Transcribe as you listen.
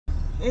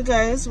Hey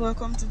guys,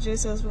 welcome to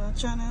Jason's World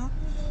channel.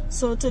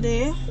 So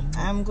today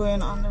I'm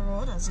going on the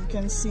road. As you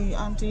can see,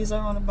 Auntie is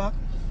around the back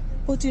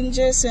putting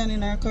Jason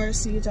in our car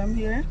seat. I'm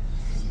here.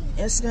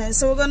 Yes guys,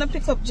 so we're gonna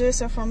pick up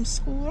Jason from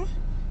school,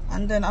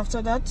 and then after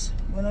that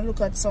we're gonna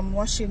look at some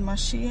washing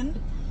machine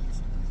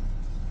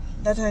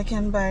that I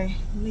can buy.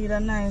 Need a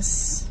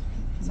nice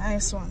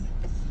one.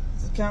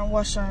 You can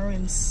wash and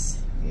rinse,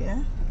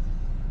 yeah,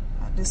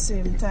 at the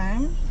same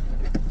time.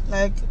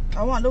 Like,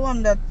 I want the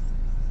one that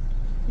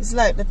is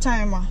like the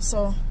timer,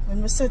 so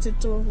when we set it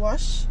to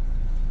wash,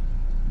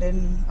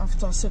 then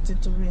after set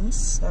it to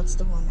rinse. That's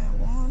the one I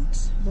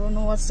want. Don't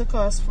know what's the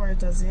cost for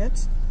it as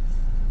yet,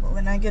 but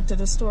when I get to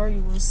the store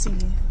you will see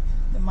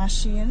the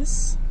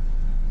machines,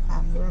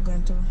 and we're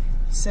going to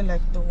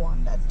select the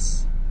one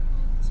that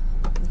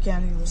we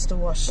can use to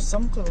wash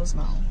some clothes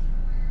now.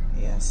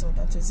 Yeah, so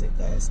that is it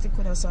guys. Stick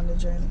with us on the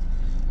journey.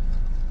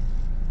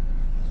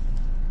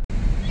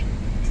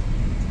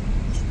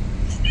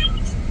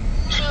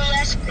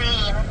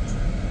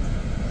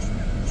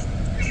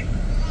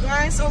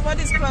 Guys, over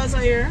this plaza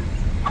here,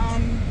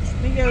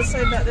 Miguel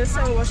said that they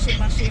sell washing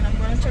machine. I'm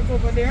going to check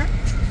over there,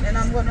 then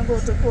I'm going to go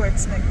to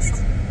Courts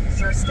next,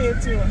 so stay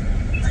tuned.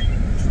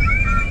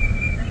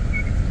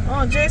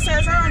 Oh, Jay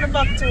says around the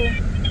back too.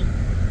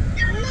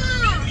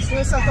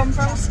 Jason come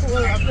from school.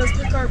 I just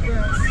pick her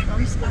girls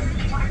from school.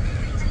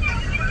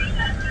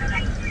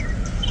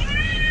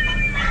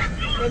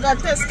 They got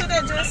test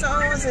today, Jason.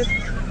 How was it?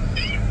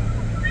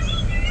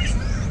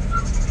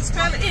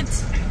 Spell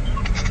it.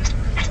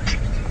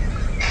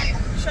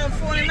 She have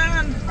phone in her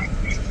hand.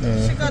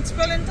 She got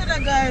spelling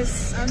today,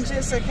 guys, and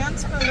Jason can't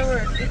spell the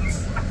word it.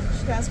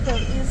 She can spell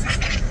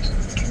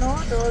it. No,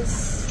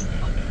 those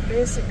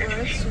basic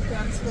words she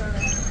can't spell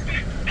them.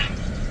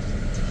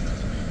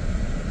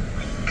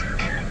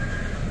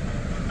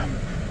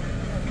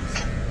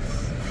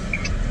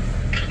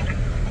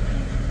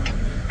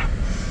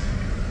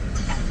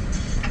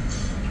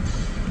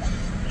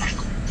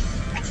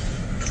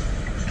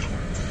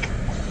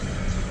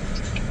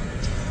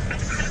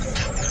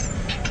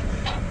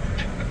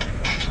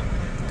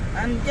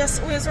 And guess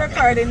who is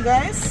recording,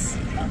 guys?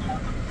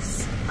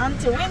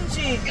 Auntie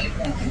Wingy.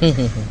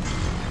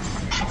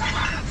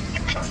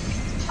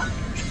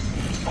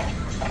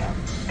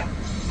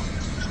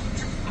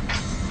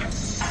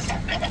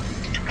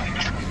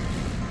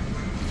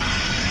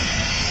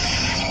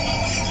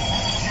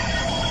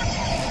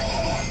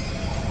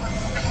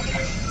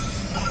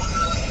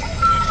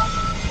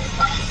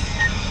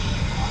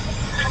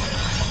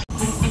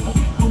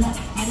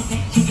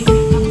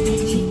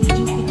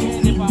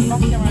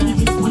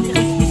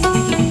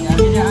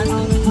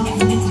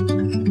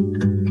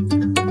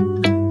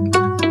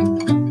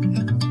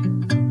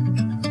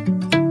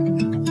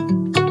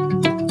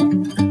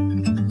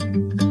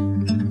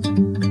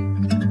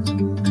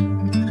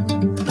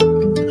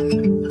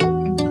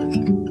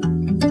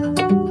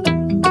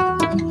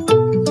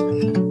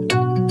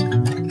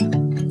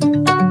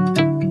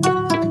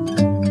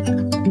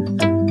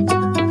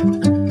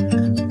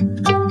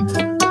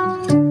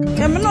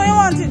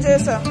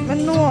 I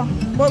know,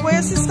 but where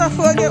your sister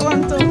forget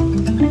one too?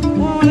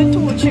 One on the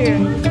 2 chair,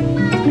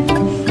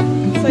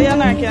 so you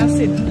and I can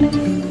sit,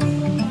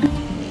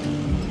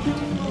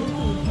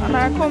 and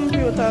our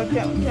computer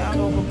can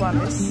go up on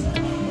this.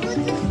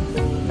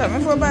 Let me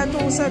for buy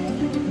 2 sets.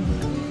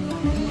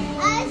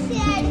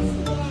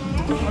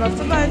 We'll have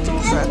to buy 2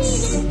 sets.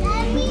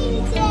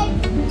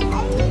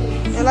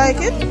 You like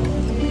it?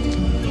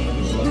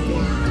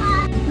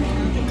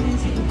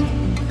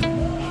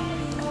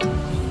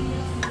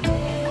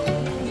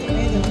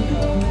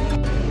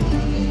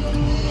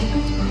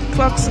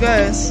 Clocks,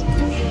 guys.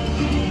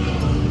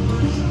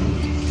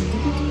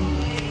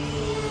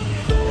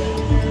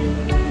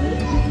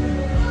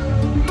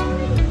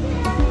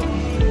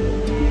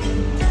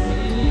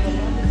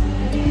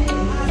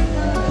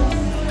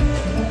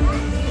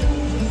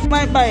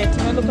 Might buy it.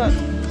 Look at.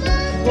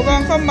 We're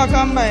gonna come back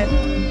and buy it.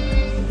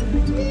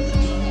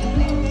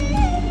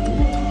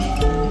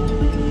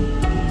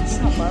 It's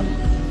not bad.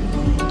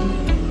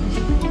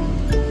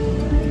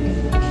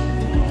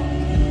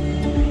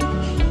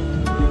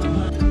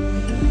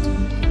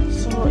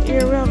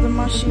 Here we have the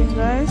machine,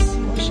 guys.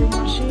 Washing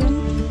machine.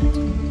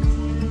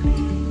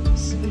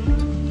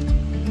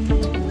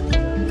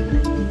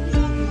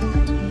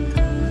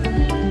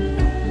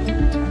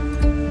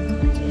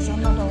 There's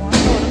another one.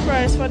 Oh, the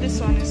price for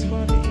this one is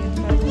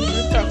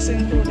 $48,500, tax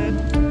included.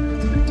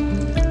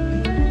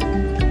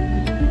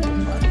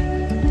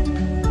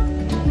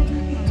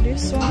 And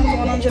this one,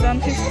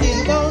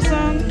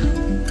 115,000.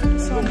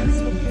 This one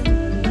is looking.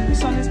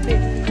 This one is big.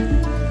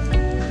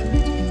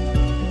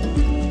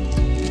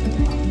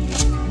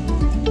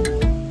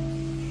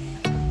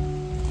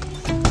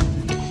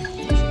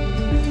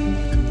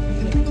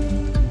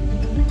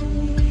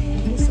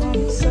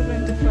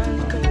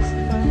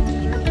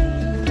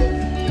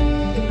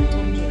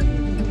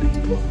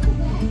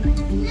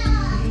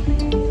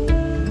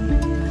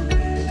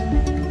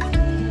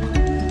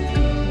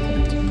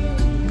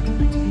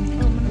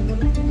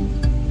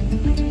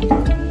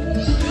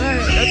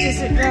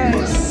 notice it,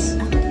 guys.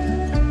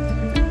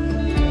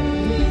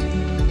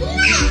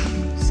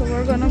 So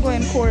we're gonna go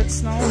in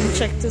Quartz now and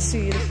check to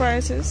see the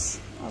prices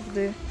of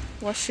the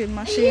washing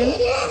machine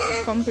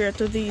compared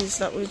to these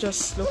that we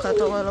just looked at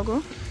a while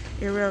ago.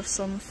 Here we have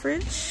some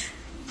fridge.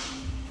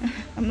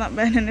 I'm not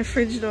buying any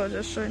fridge though,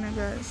 just showing you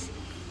guys.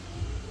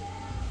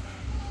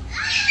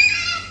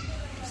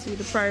 See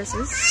the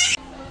prices.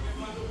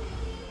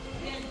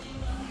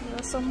 There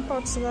are some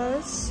pots,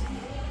 guys.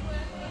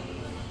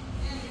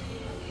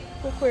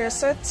 Cookware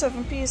set,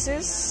 7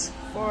 pieces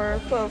for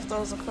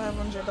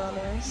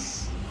 $12,500.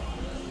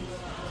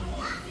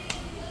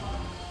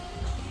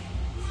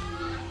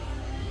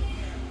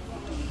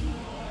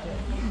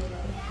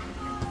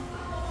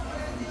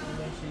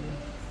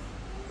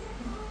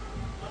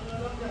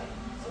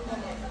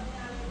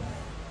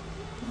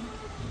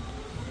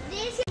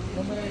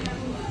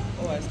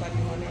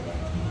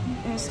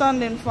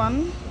 Standing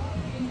fan.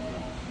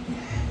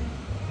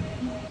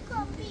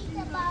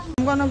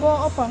 I'm gonna go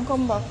up and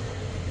come back.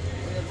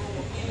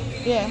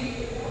 Yeah.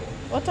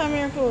 What time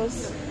are you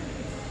close?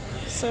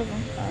 7.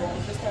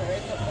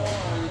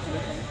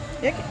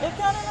 You can't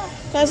know.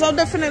 Because I'm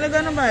definitely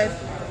gonna buy it.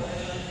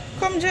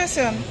 Come,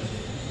 Jason.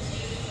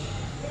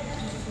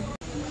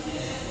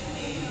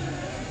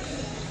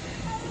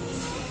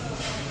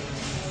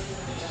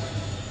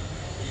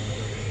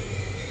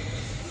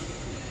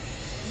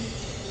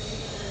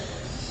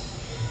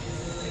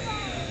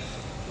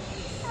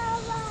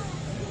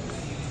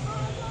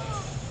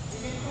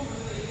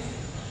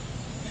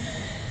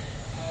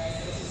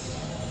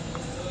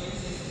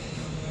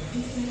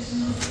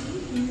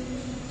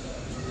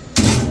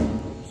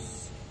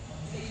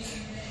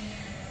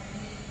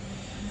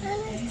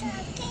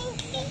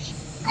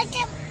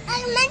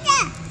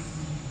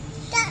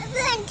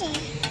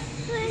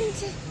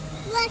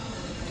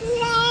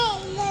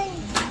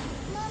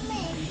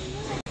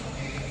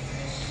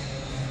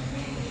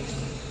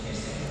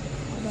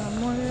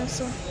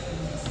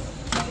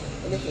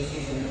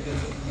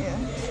 Yeah.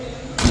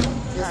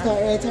 You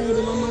start right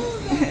already, Mama?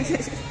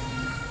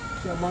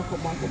 Yeah, mark up.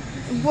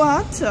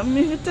 What? I'm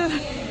going to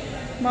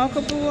mark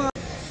up what?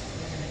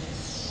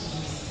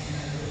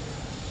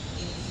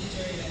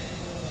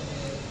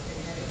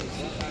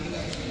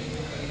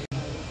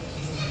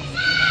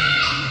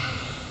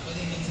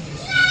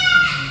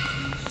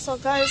 So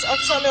guys,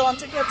 actually I want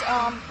to get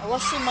a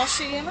washing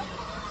machine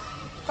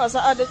because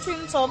I had the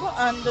twin tub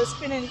and the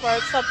spinning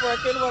part stopped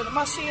working. Well, the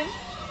machine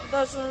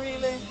doesn't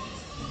really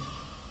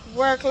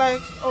work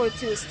like how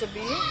it used to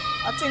be.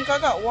 I think I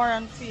got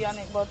warranty on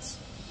it, but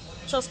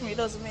trust me, it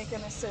doesn't make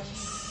any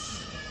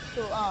sense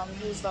to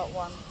use that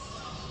one.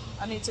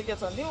 I need to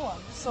get a new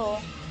one. So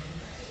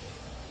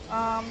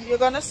you're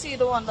gonna see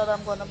the one that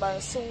I'm gonna buy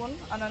soon,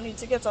 and I need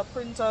to get a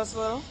printer as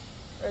well.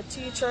 A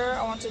teacher,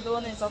 I want to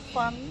donate a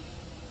fan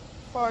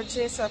for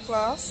JSA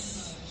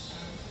class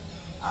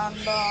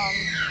and a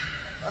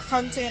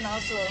container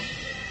as well,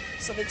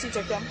 so the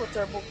teacher can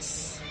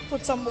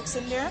put some books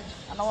in there.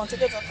 And I want to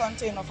get a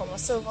container for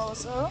myself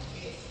also,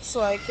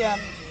 so I can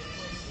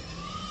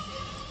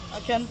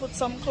put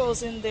some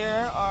clothes in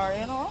there, or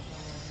you know,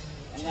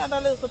 any other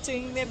little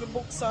thing, maybe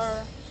books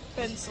or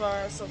pencil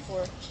or so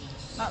forth.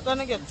 Not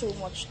gonna get too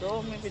much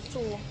though, maybe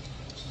 2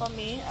 for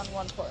me and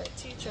 1 for a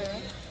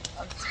teacher,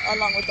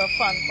 along with a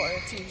fan for a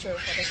teacher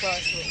for the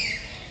classroom.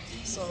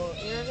 So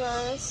here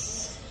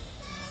guys,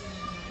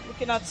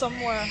 looking at some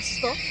more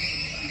stuff.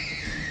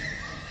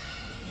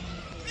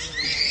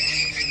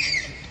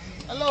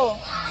 Hello.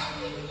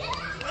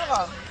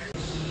 Yeah.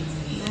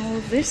 Oh,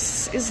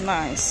 this is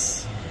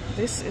nice.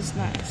 This is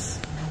nice.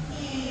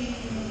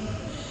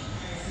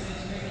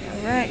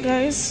 Alright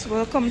guys,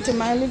 welcome to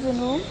my living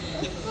room.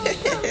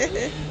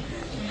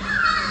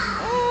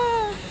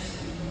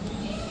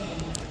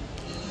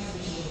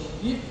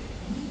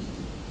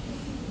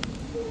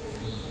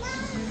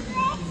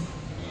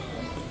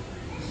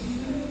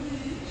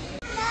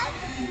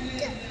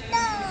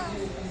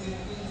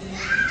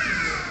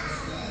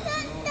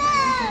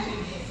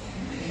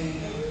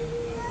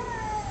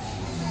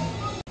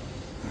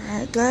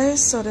 Alright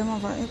guys, so them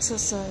have an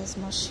exercise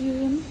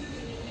machine.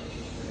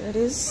 There it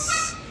is.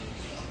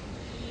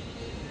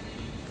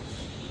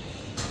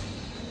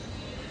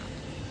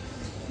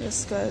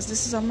 Yes guys,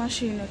 this is a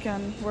machine you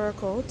can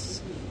work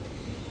out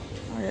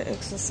or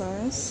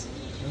exercise.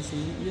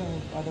 Yeah,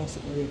 other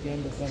stuff you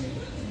can do for me.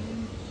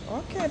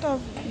 Okay,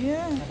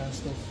 yeah. Other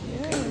stuff.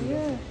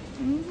 Yeah.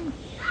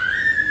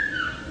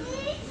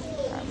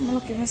 I'm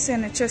looking to see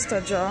a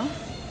chester jar.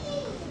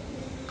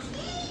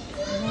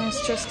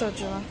 Nice chester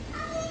jar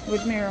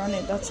with mirror on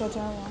it. That's what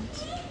I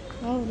want.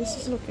 Oh, this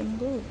is looking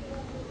good.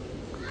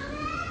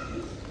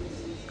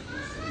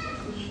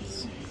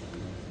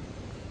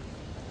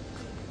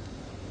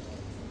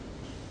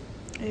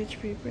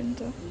 HP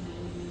printer.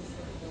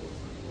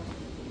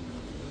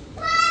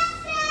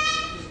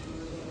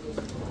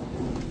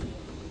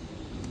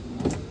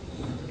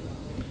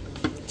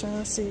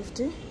 Child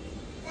safety.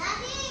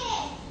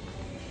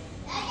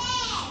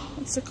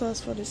 What's the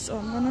cost for this? Oh,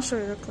 I'm gonna show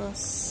you the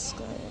cost,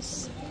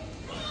 guys.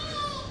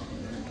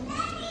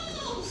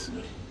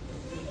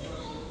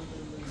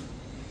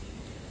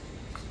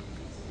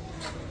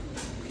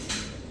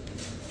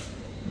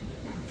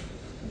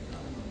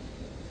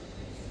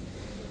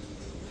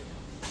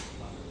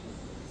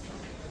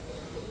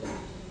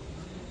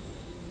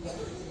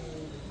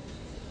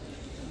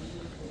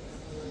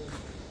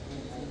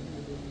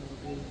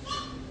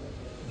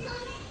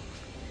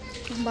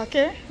 Back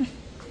here?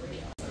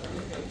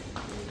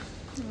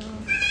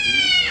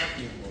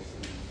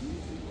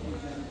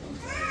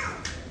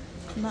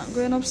 Not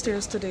going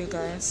upstairs today,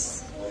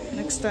 guys.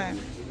 Next time.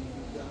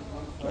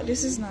 But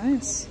this is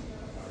nice.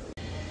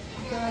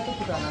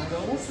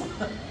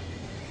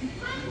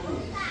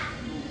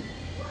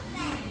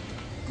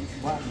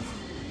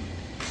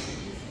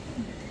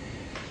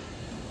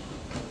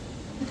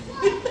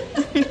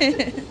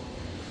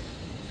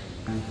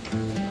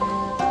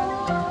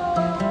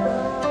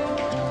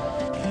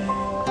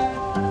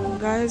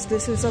 Guys,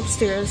 this is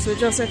upstairs. We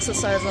just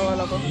exercised a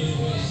while ago.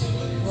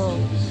 Whoa.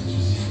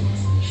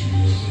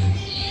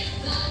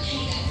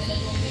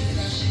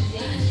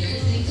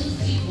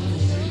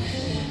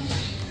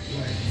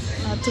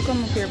 I had to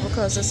come up here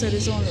because I said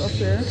it's only up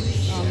here.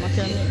 I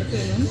can make the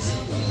payments.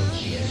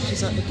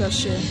 She's at the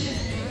cashier.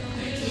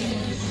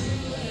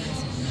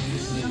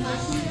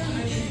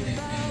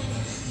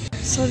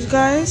 So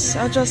guys,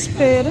 I just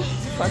paid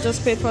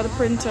for the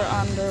printer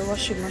and the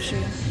washing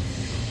machine.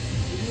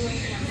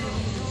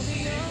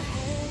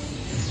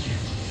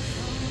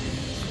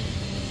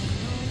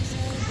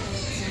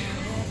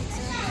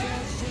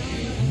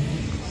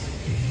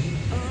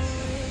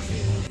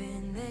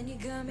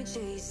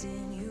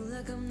 Chasing you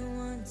like I'm the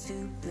one to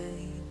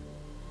blame.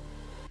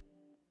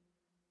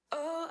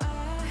 Oh,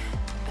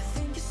 I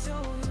think you're so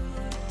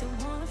rude. Don't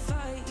wanna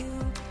fight you,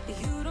 but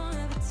you don't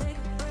ever take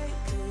a break.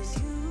 'Cause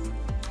you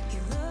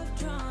love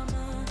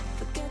drama,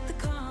 forget the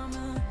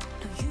karma.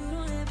 No, you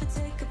don't ever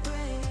take a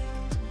break.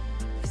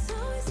 It's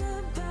always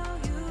about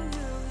you.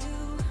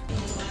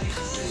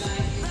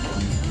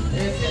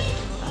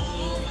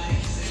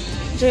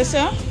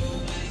 Jason,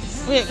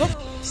 wait, go.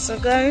 So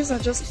guys, I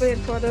just paid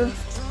for the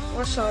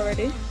wash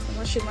already, the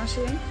washing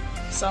machine.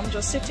 So I'm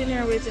just sitting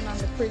here waiting on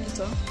the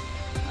printer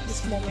at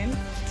this moment.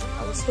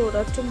 I was told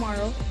that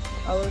tomorrow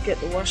I will get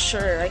the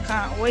washer. I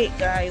can't wait,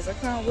 guys. I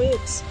can't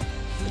wait.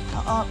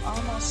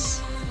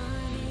 Almost.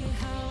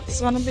 It's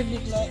gonna be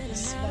big like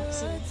this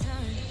box here.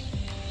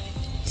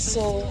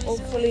 So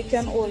hopefully it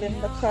can hold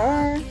in the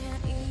car.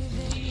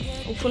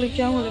 Hopefully it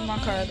can hold in my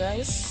car,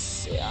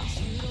 guys. Yeah.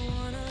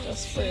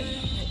 Just pray.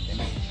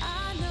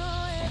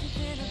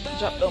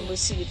 Drop down the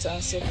seat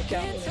and see if we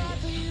can hold it.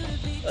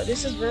 But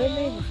this is very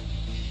big.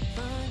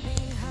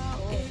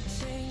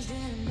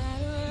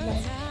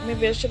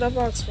 Maybe I should have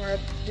asked for a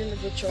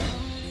delivery truck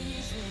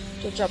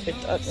to drop it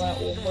at my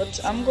home, but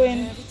I'm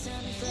going.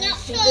 Not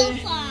so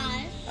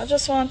far. I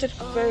just want it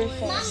very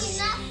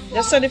fast.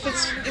 They said if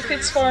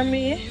it's for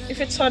me,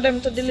 if it's for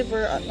them to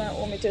deliver at my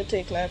home, it will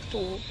take like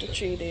 2 to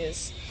 3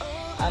 days.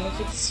 And if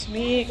it's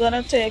me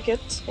gonna take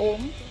it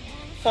home,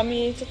 for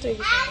me to take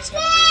it home, it's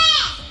gonna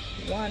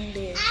be 1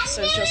 day.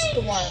 So it's just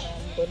tomorrow now.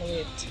 I'm gonna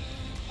wait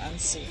and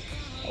see.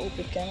 I hope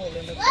it can hold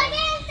in the car.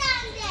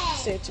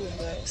 Stay tuned,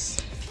 guys.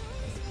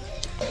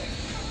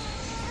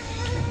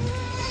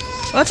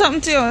 What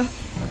happened to you?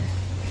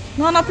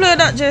 No, not play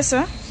that,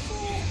 Jason.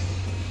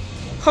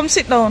 Come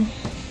sit down.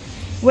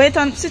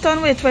 Sit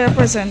and wait for your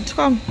present.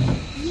 Come.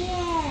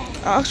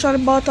 Yeah. I actually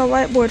bought a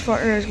whiteboard for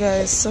her,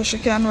 guys, so she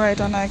can write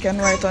and I can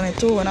write on it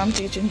too when I'm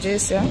teaching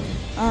Jason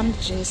and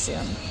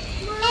Jason.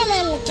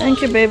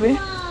 Thank you, baby.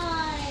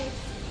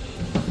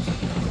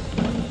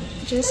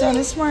 Jason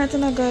is smart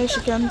enough, guys.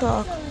 She can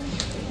talk.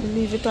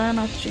 Believe it or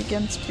not, she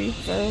can speak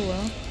very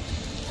well.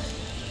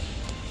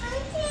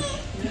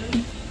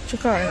 She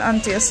call her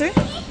auntie, you see?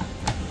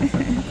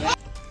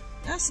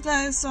 Yes,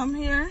 guys, so I'm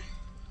here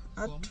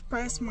at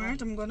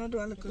PriceSmart. I'm gonna do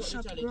a little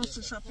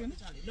grocery shopping.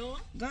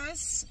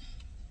 Guys,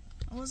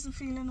 I wasn't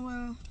feeling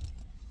well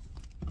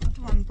at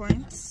one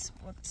point,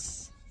 but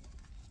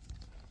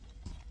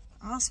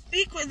I'll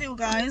speak with you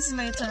guys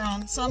later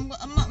on. So I'm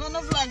not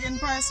gonna vlog in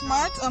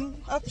PriceSmart. I'm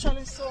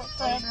actually so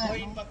tired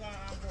right now.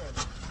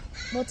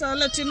 But I'll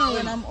let you know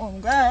when I'm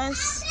home,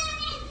 guys.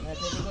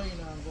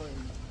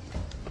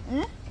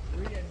 Hmm?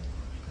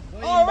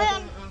 Oh,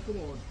 Ryan.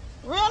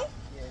 Ryan?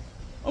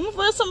 I'm going to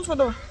buy something for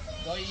them.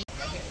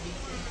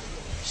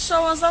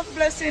 Showers of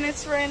blessing.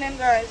 It's raining,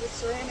 guys.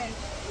 It's raining.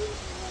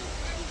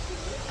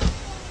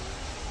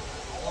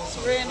 It's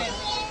raining.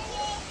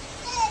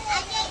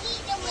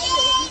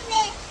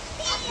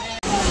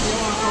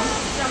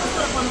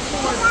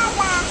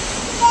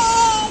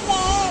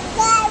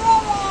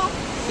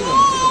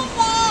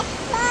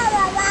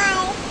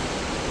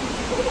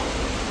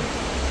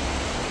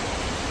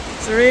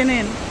 It's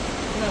raining.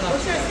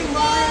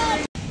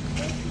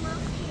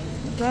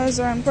 Guys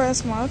are in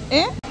PriceSmart.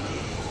 Eh?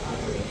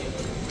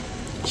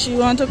 She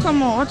want to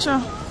come out, watch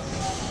her.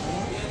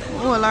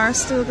 All are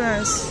still,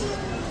 guys.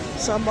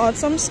 So I bought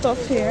some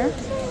stuff here.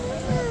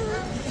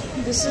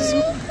 This is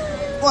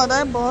what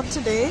I bought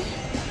today.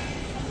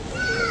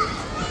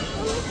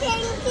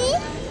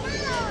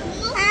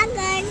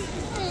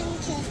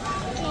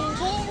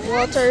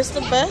 Water is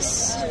the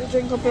best.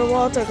 Drink up your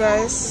water,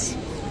 guys.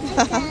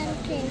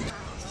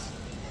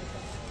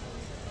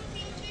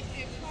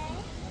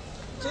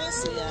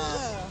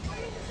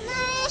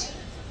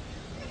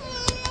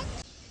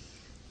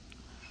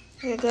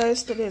 Hey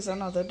guys, today is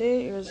another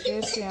day. Here's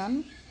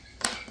Jason.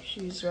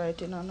 She's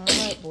writing on her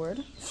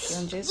whiteboard. She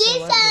and Jason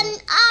Jason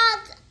whiteboard.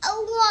 asked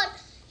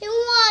he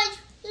wants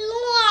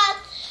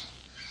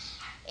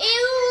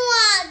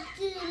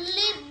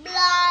lip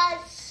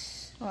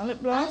gloss. Want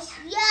lip gloss?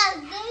 Yes,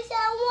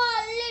 Jason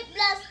wants lip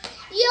gloss.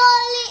 Your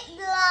lip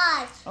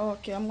gloss.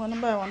 Okay, I'm gonna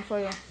buy one for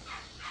you.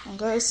 And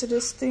guys, see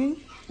this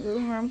thing? The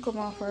ringworm come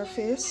off her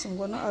face. I'm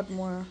gonna add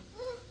more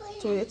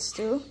to it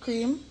still,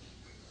 cream.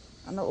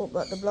 And I hope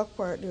that the black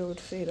part there would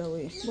fade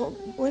away. But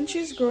when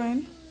she's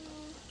growing,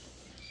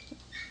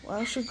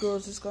 while she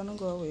grows, it's gonna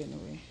go away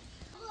anyway.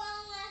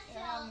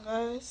 Yeah,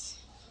 guys,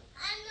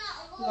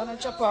 I'm gonna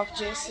chop off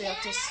JC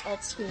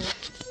at school.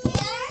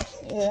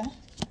 Yeah,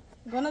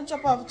 I'm gonna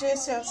chop off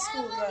JC at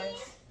school, guys.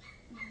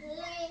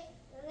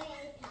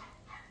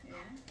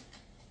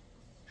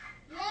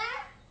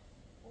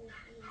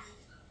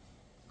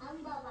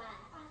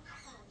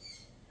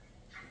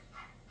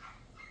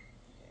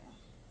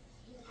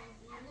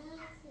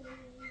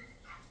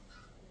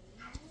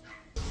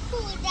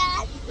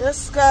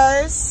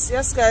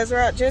 Yes guys, we're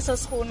at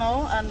Jesus School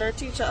now, and their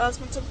teacher asked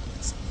me to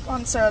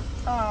sponsor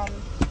a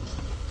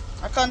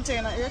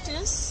container. Here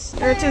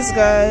it is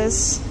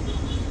guys.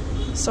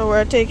 So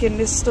we're taking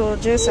this to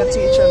Jason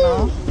teacher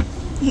now.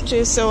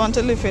 Jason want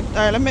to lift it.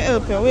 Alright, let me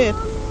help you. Wait.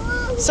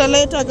 So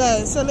later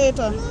guys, so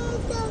later.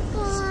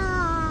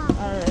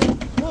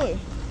 Alright, boy.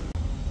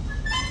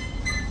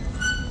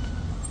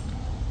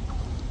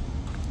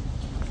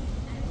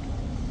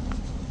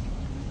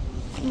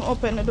 I'm gonna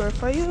open the door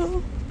for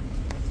you.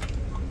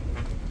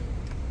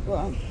 Go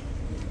on.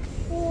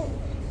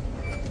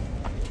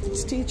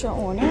 It's teacher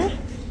owner.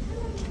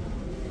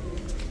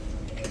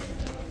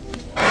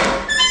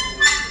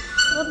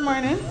 Good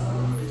morning.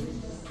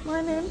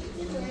 Morning.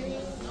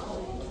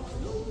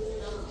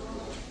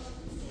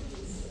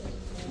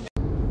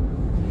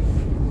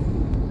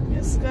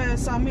 Yes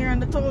guys, I'm here on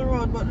the toll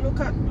road, but look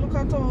at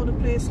how the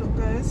place look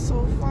guys,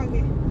 so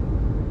foggy.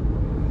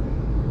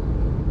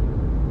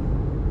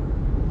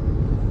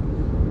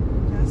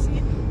 Can you see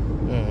it?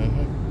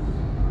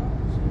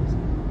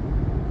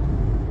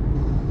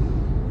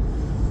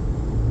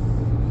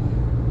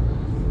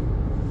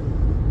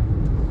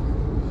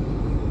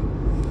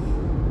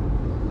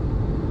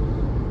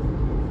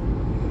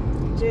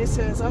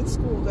 Jason is at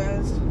school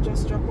guys,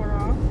 just drop her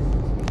off.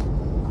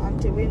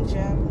 Auntie Wingy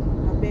and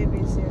her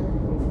baby's here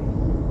with me.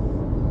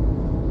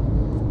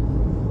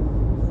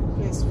 The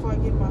place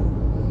foggy man.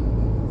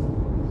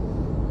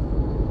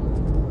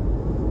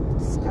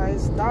 The sky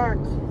is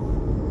dark.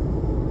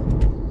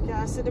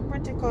 Can't see the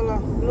pretty color,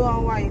 blue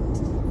and white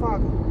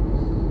fog.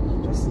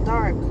 Just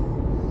dark.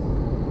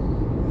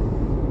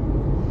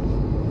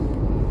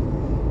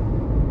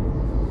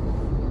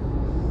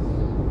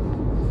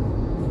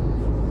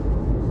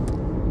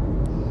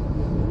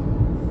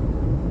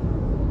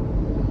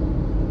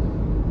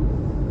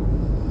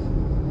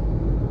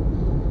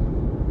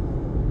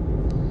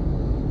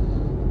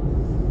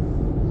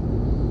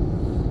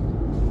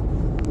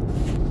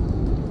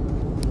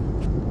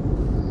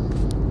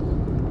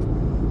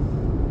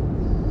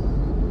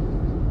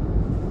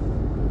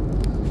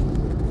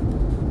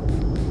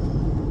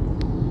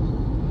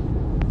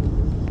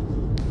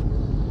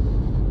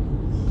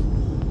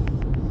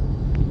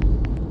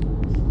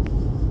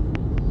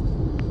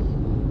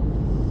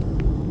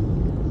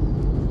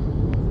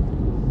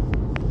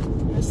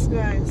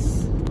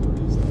 Guys,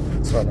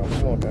 So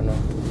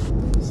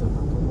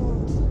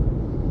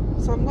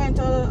I'm going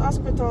to the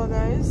hospital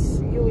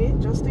guys, UE,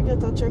 just to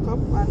get a checkup,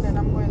 and then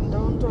I'm going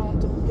downtown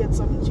to get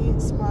some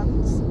jeans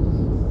pants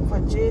for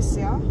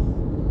Jacia.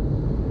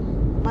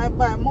 Might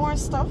buy more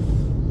stuff,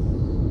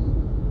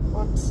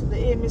 but the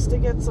aim is to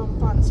get some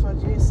pants for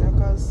Jacia,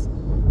 because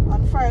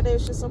on Friday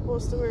she's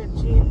supposed to wear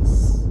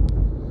jeans,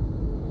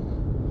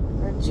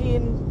 her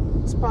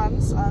jeans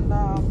pants and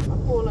a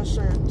polo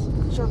shirt.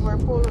 She has her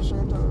polo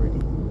shirt already,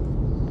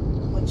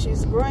 but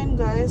she's growing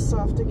guys, so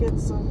I have to get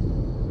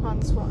some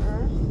pants for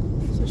her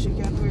so she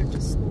can wear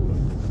to school.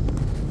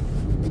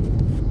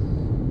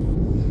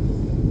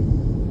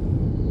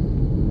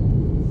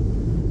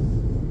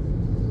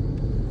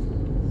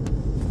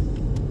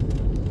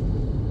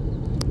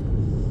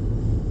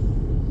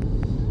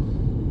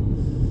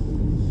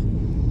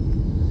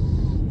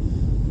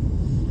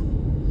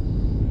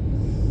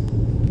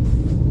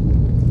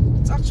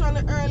 It's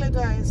actually early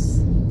guys.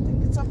 I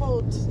think it's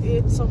about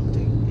 8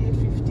 something,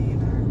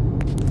 8:15 or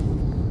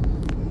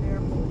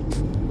thereabout.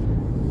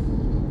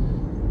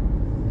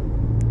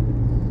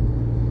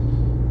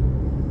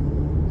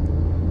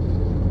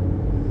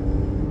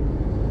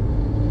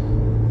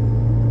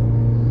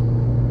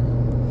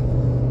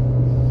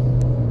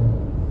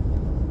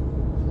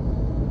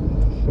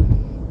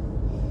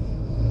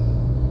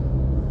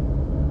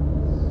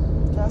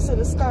 Can I see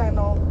the sky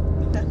now?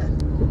 they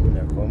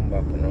come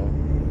back now.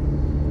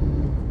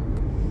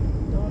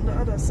 On the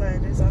other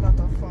side there's a lot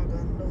of fog,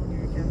 and down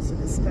here you can see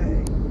the sky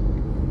a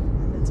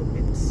little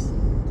bit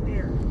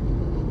clear.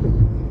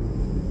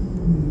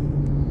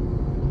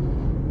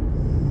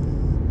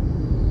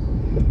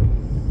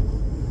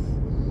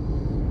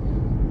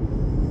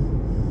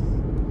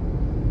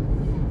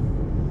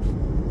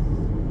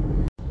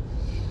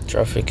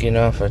 Traffic in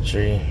off a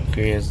tree,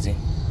 crazy.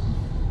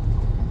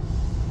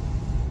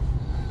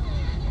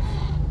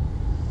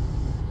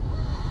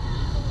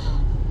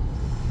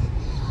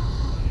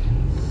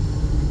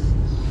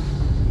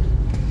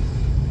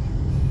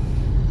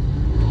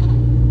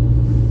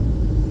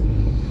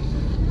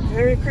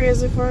 Very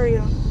crazy for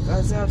real,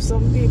 because you have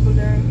some people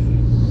there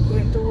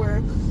going to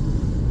work,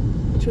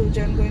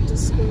 children going to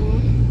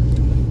school,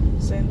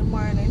 so in the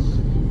morning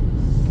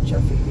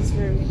traffic is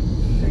very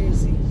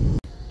crazy.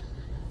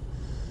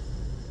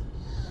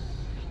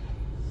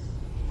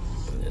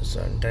 Yes,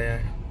 I'm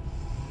tired.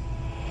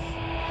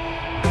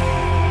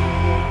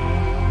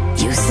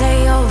 You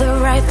say all the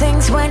right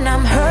things when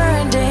I'm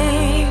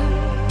hurting.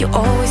 You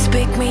always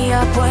pick me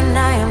up when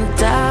I am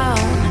down.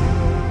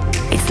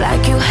 It's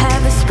like you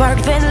have a spark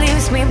that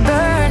leaves me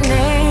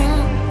burning.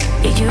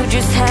 Yeah, you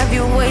just have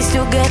your ways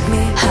to get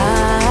me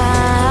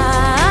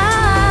high.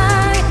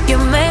 You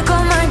make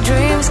all my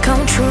dreams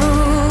come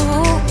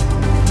true.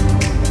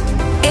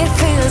 It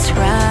feels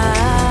right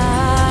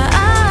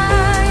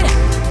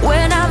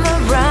when I'm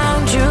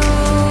around you.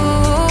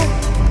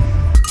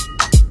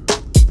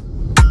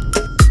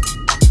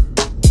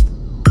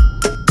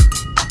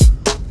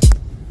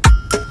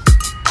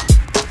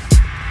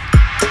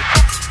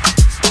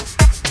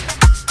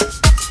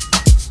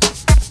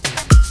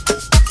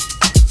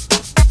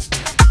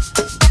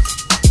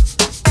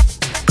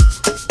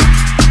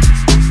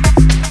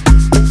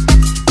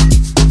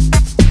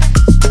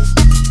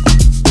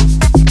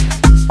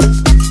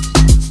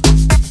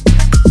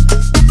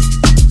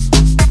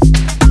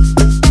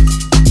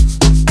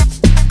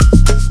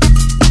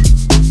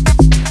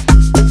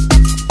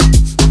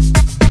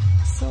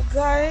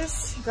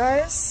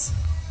 Guys,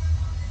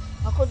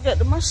 I could get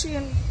the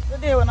machine the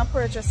day when I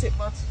purchased it,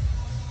 but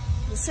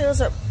the sales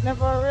rep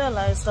never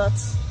realized that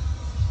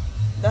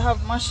they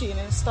have machine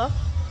in stock.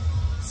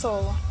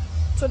 So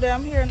today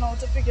I'm here now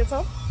to pick it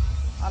up.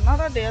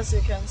 Another day, as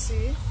you can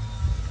see.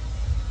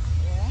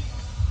 Yeah,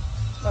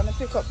 gonna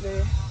pick up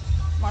the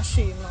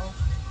machine now.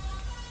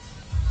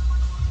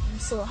 I'm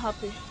so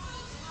happy.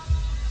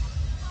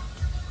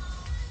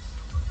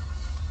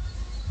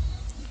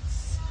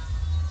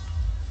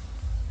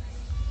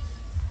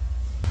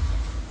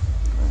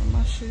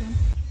 Machine.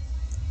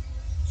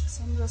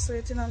 So I'm just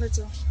waiting a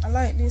little. I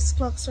like these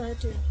clocks right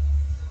here.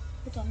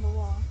 Put on the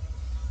wall.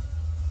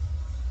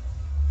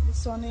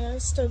 This one here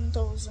is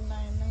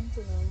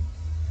 10,999.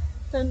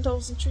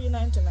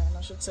 10,399,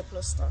 I should say,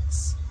 plus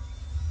tax.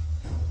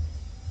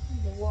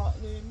 The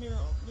mirror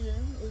up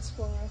there is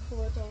for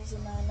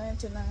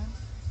 4,999.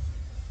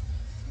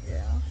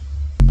 Yeah.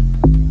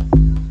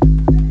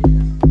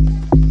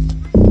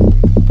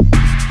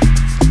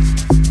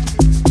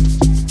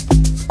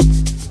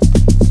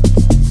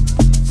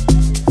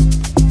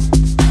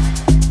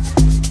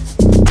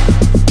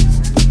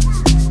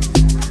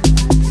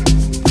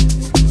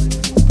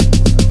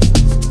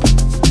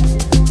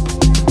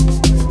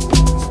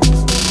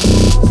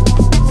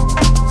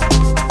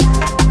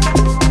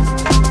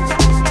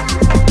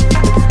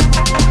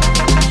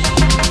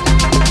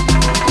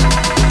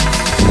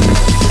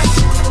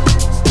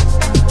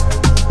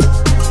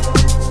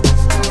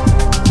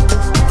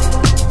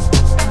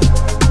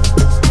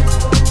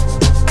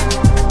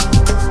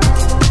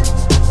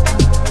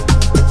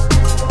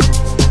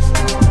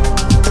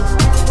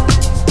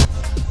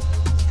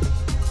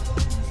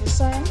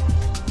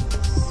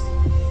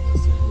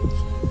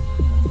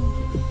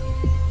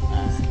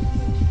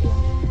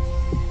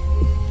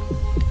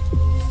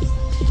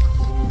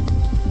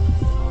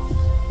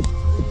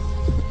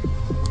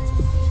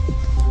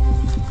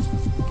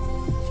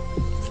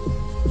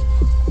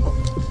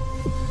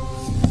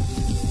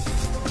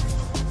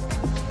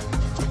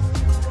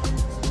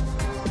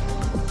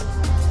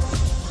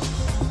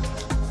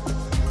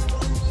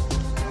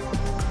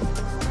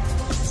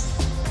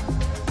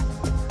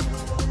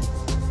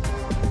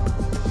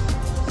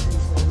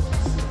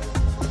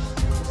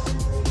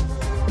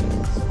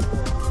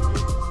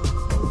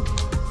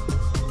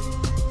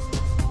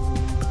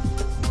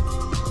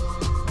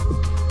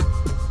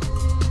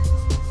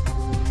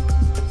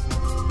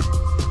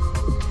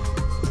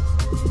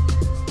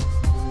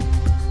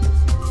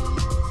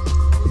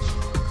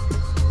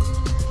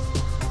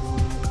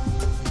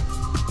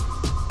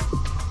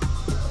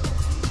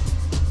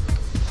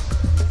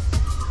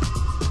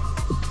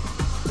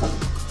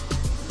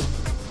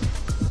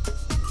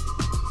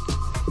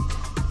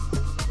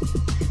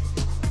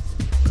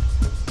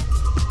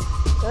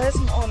 Guys,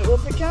 I'm only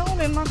hope you can hold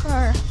in my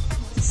car.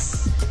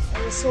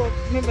 So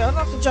maybe I'll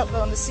have to drop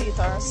down the seat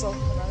or so. I'm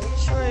not really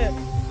sure yet.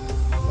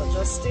 But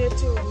just stay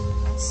tuned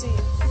and see.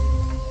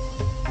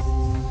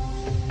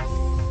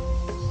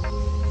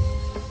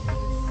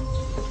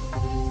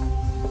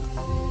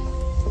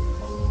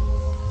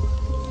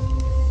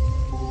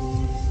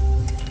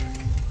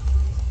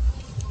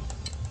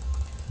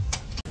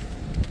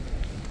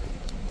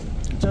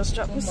 Just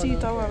drop the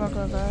seat a while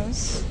ago,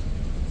 guys.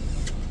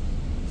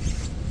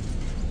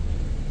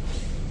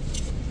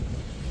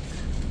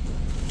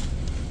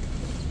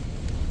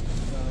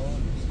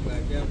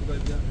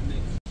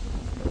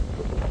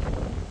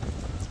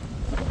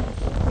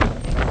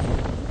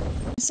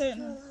 Say it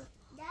now.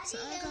 So,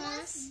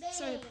 guys.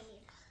 Say it.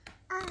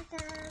 Mommy,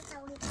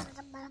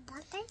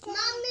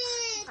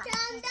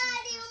 tell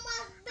Daddy you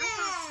must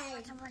bed.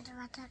 Daddy, tell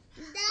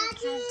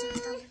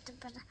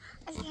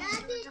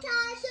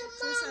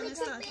Mommy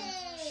to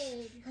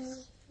bed.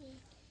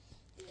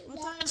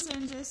 What are you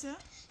saying, Jessie?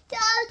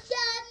 Tell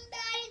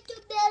Daddy to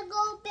bed,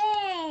 go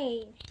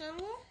bed. Tell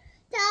who?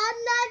 Tell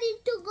Daddy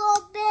to go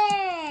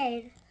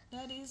bed.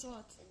 Daddy is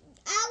what?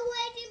 I'm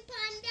waiting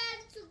for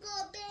Daddy to go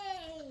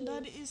bed.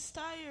 Daddy is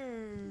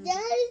tired.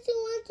 Daddy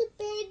want to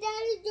bed.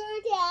 Daddy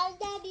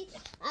dirty.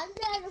 And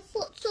Daddy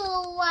foot so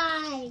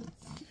white.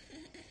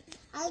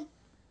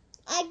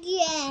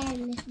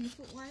 Again. Your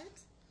foot white?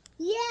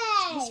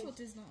 Yes. This foot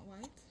is not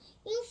white.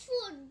 Your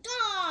foot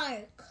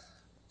dark.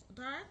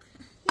 Dark?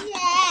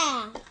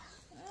 Yeah.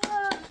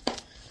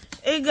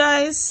 Hey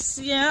guys,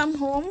 yeah, I'm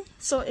home.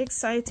 So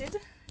excited.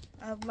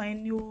 I have my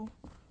new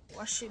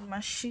washing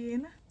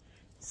machine.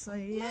 So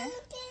yeah,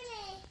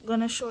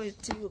 gonna show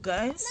it to you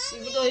guys.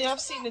 Even though you have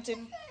seen it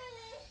in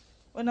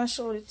when I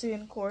showed it to you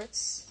in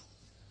courts.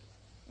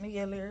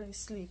 Miguel here is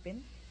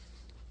sleeping.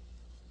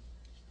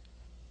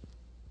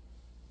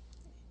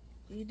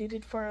 He did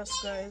it for us,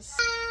 guys.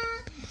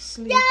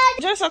 Sleep.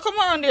 Jessa, come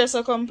around here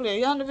so come play.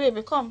 You and the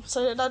baby, come.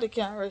 So your daddy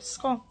can rest.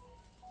 Come.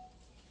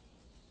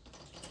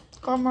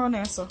 Come around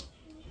here, so.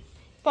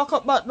 Pack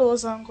up back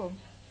doors and come.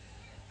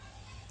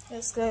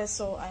 Yes, guys,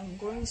 so I'm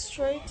going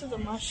straight to the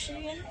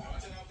machine.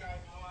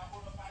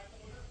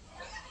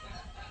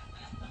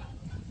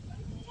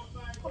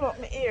 Pull up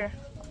my ear.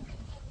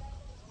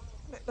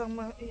 Let down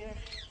my ear.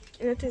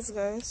 Here it is,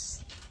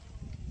 guys.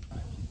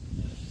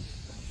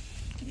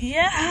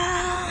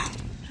 Yeah!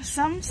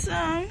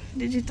 Samsung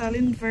digital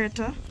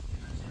inverter,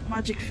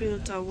 magic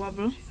filter,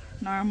 wobble,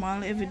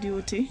 normal, heavy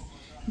duty,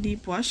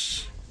 deep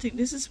wash. I think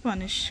this is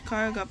Spanish.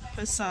 Carga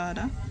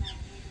pesada,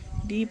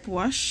 deep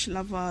wash,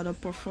 lavado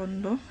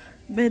profundo,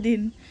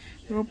 bedding,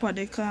 ropa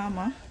de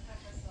cama,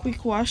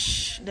 quick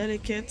wash,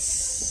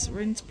 delicates,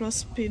 rinse plus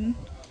spin,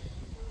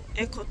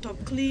 eco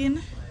top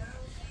clean.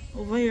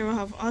 Over here I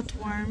have hot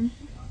warm,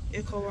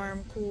 eco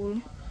warm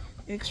cool,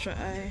 extra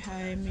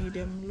high,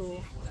 medium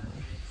low,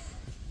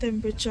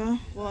 temperature,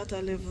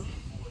 water level.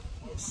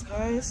 Yes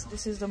guys,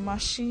 this is the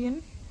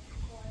machine.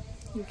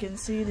 You can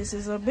see this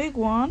is a big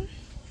one.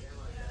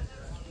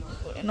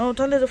 Going out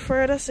a little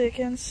further so you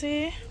can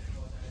see.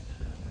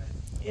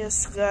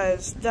 Yes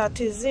guys, that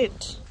is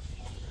it.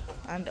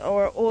 And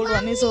our old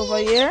one is over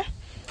here.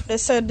 They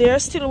said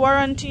there's still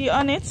warranty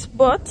on it,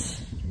 but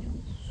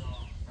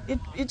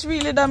it's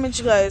really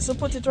damaged, guys. So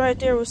put it right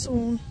here, we'll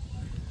soon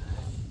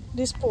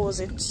dispose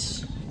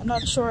it. I'm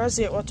not sure as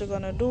yet what we're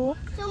gonna do.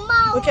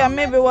 We can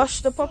maybe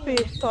wash the puppy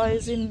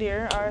toys in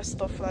there or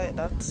stuff like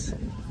that.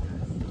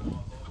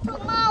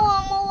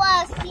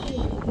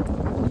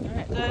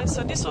 Alright guys,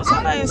 so this was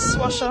a nice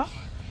washer,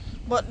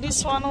 but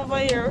this one over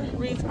here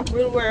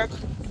will work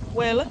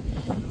well.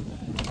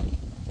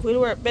 Will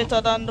work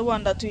better than the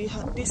one that we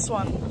had, this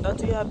one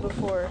that we had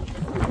before.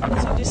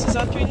 So this is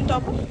a twin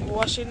top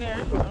wash in here,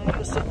 and we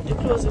use the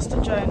closest to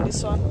dry in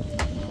this one.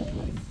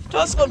 It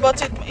was good, but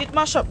it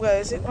mashed up,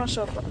 guys. It mashed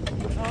up.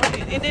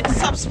 It did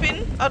stop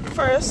spin at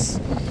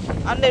first,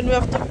 and then we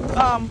have to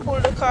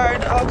pull the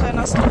card, all kind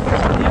of stuff.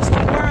 There's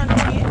still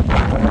warranty.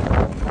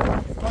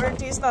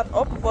 Warranty is not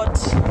up, but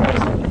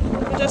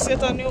we just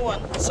get a new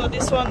one. So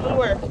this one will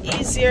work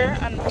easier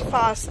and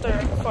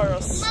faster for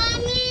us.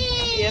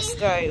 Mommy! Yes,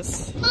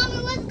 guys.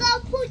 Mommy, let's go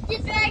put the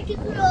dirty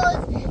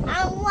clothes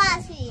and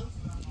wash it.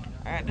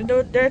 Alright,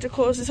 the dirty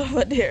clothes is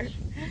over there.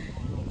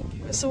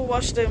 So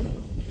wash them.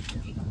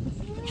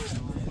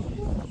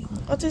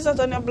 What is that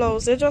on your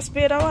blouse? You just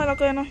bathed a while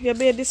ago, you know? You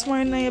bathed this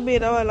morning and you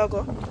bathed a while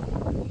ago.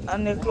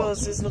 And your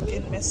clothes is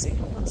looking messy.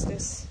 What's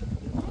this?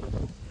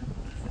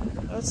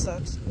 What's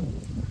that?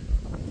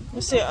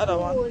 You see the other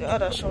one, the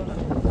other shoulder.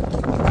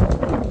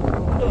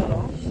 Don't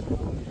know.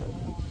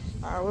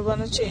 Alright, we're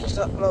gonna change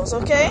that blouse,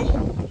 okay?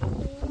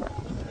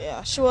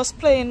 Yeah, she was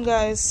playing,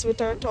 guys, with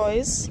her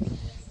toys.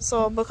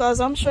 So because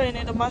I'm showing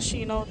you the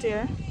machine out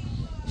here,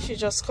 she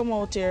just come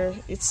out here.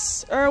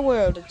 It's her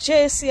world.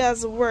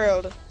 JC's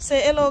world.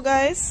 Say hello,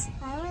 guys.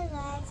 Hello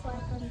guys,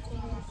 welcome to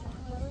my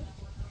channel.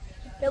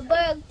 The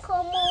bird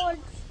come out.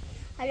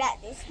 I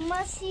like this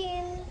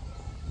machine.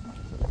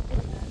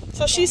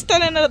 So she's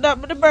telling her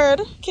that the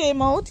bird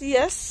came out,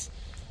 yes.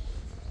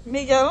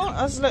 Miguel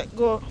has let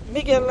go.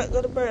 Miguel let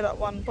go the bird at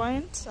one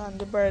point, and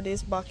the bird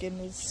is back in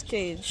his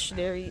cage.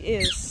 There he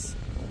is.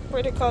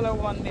 Pretty color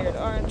one there,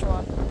 the orange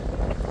one.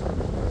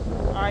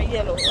 Or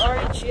yellow.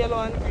 Orange, yellow,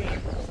 and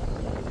green.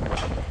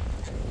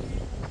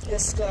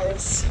 Yes,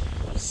 guys.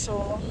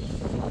 So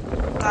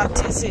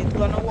that is it.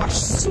 We're gonna wash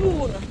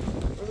soon.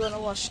 We're gonna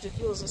wash the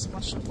clothes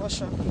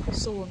washer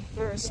soon,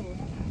 very soon.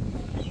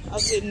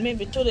 As in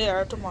maybe today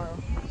or tomorrow.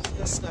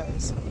 Yes,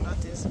 guys.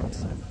 That is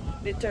it.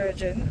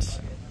 Detergent.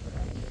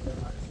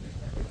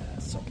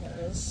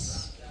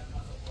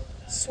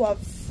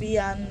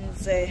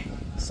 Suavizante.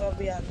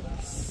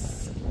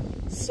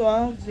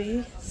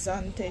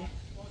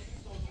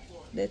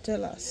 They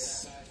tell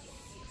us.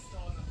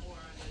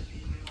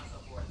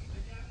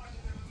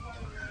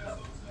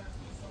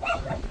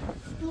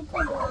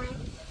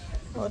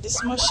 Oh,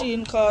 this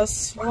machine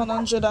costs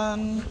 100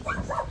 and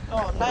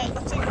no, 9,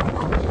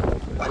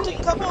 I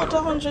think about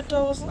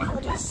 100,000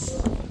 for this.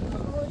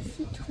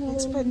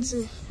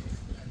 Expensive.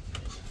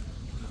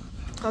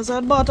 Because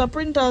I bought a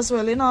printer as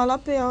well, you know, I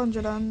pay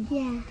 100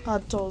 and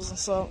odd thousand,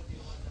 so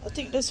I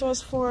think this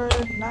was for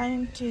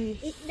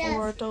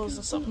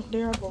 94,000 something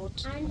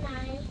thereabout.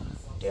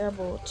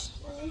 Thereabout.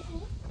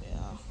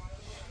 Yeah.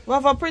 We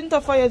have a printer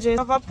for you, Jay. We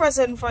have a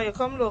present for you.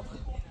 Come look.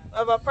 We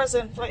have a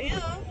present for you.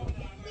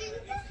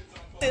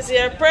 This is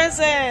your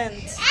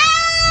present.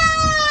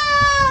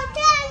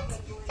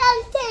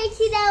 Take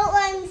it out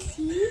and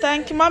see.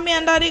 Thank you, mommy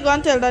and daddy. Go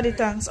and tell daddy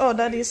thanks. Oh,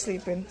 daddy is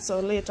sleeping, so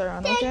later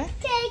on, okay?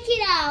 Take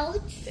it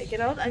out. Take it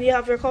out, and you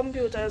have your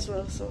computer as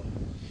well, so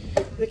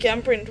we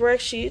can print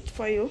worksheet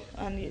for you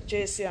and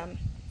JCN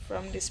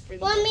from this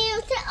printer. Mommy,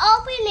 you can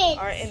open it.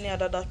 Or any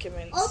other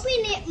documents.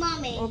 Open it,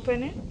 mommy.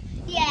 Open it?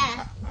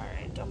 Yeah.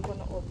 Alright, I'm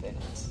gonna open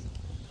it.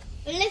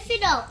 Lift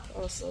it up.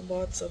 Also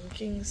bought some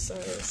king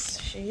size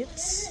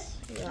sheets.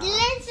 Yeah.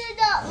 Lift it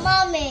up,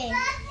 mommy.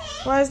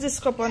 Why is this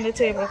cup on the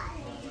table?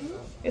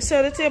 You see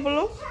how the table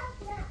look?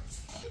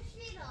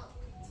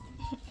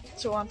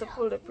 So you want to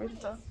pull the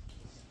printer.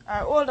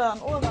 Alright, hold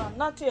on.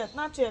 Not yet.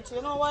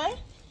 You know why?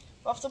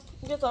 We have to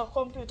get our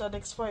computer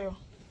desk for you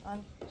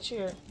and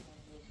chair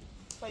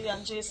for you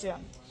and JC.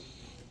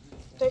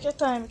 Take your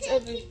time, it's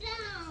heavy.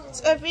 It's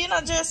heavy,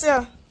 not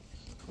JC.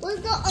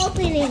 We'll go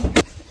open it.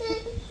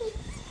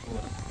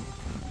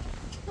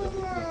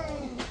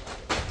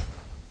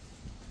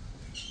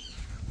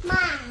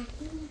 Mom.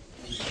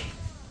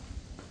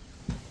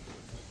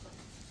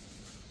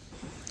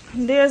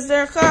 There's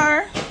their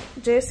car.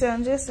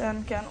 Jason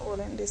can hold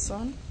in this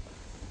one.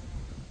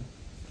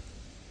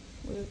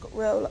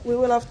 We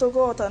will have to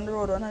go out on the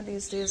road one of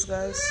these days,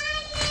 guys,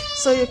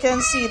 so you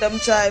can see them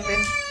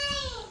driving.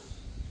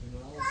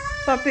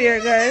 Papa here,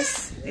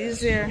 guys.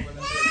 He's here.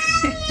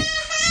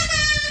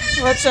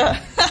 Watch out.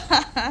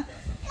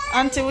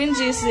 Auntie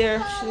Wingy's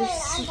here.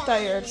 She's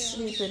tired,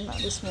 sleeping at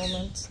this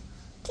moment.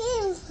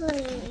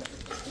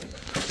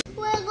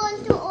 We're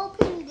going to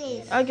open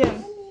this.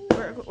 Again,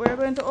 we're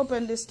going to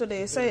open this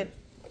today. Say it.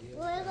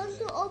 We're going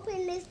to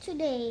open this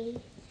today.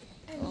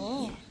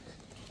 Oh.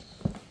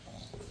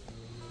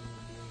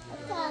 I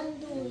can't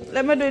do it.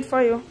 Let me do it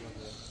for you.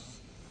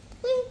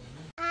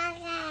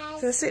 Okay.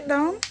 So sit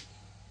down.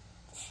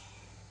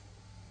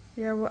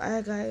 Yeah, well,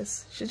 hi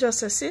guys. She just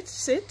said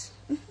sit.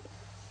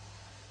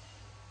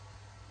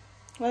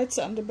 Why it's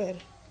on the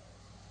bed?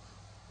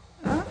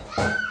 Huh?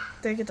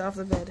 Take it off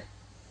the bed.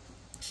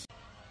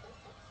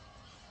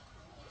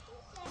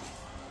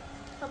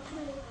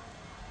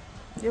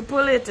 You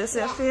pull it, you see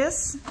your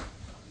face.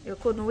 You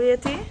couldn't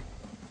wait it.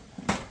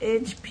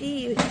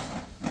 HP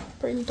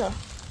printer.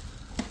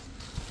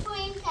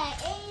 Printer,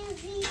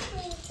 AZ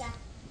printer.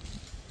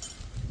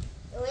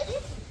 Ready?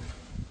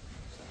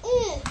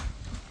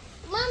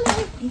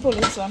 Mommy. Pull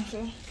it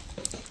something.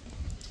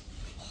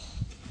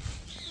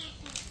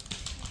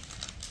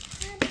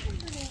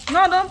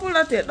 No, don't pull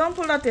that yet. Don't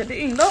pull that yet.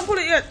 The ink. Don't pull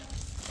it yet.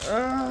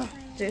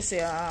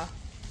 JC.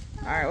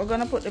 Alright, we're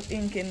gonna put the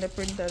ink in the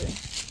printer then.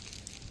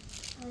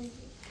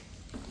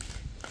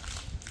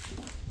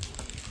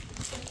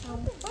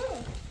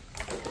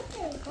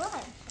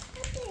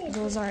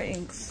 Those are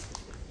inks.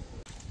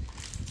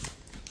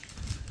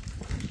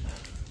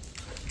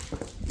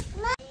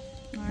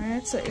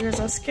 Alright, so here's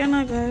a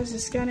scanner, guys. The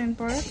scanning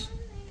part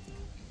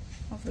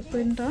of the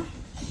printer.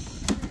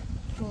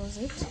 Close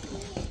it.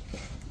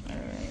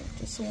 Alright,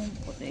 just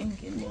won't put the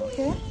ink in there,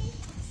 okay?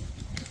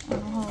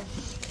 And I have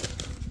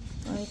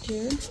right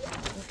here. You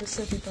have to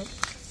set it up.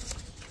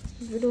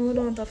 We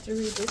don't have to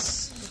read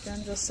this. We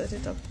can just set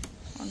it up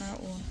on our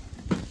own.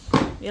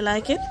 You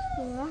like it?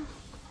 Yeah.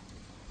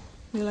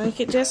 You like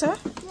it, Jessa?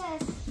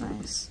 Yes.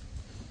 Nice.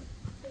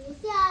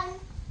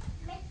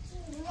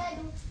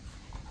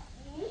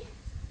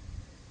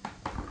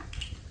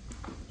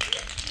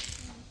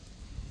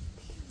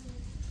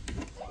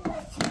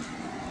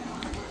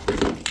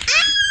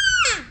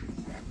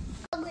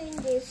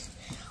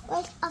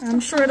 I'm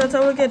sure that I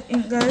will get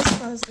ink, guys,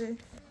 because the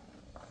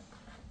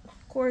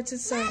quartz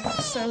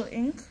sell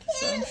ink.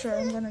 So I'm sure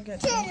I'm gonna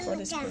get ink for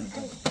this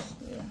printer.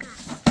 Yeah.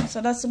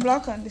 So that's the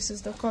black and this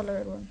is the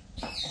colored one.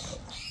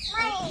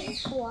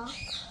 I'll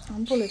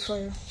pull it for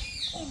you.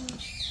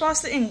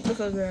 Pass the ink,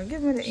 little girl.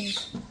 Give me the ink.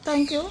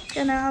 Thank you.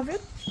 Can I have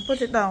it?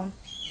 Put it down.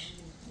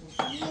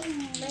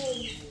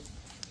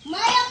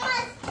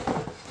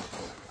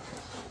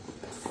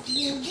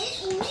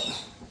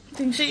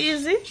 Think she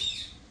easy?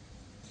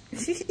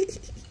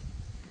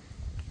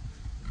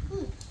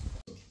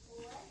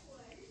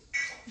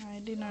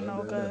 Alright, dinner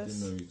now,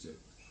 guys.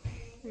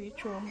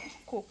 Reach home,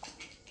 cook.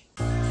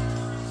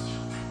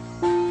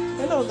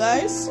 Hello,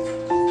 guys.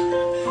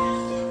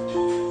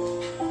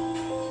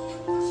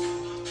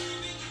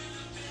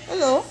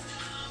 Hello.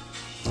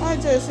 Hi,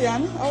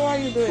 Jessian. How are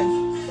you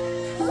doing?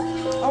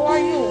 How are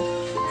you?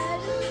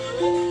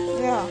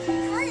 Yeah.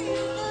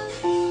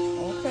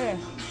 Okay.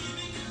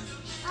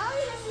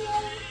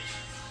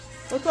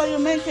 What are you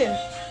making?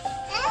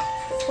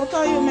 What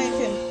are you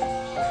making?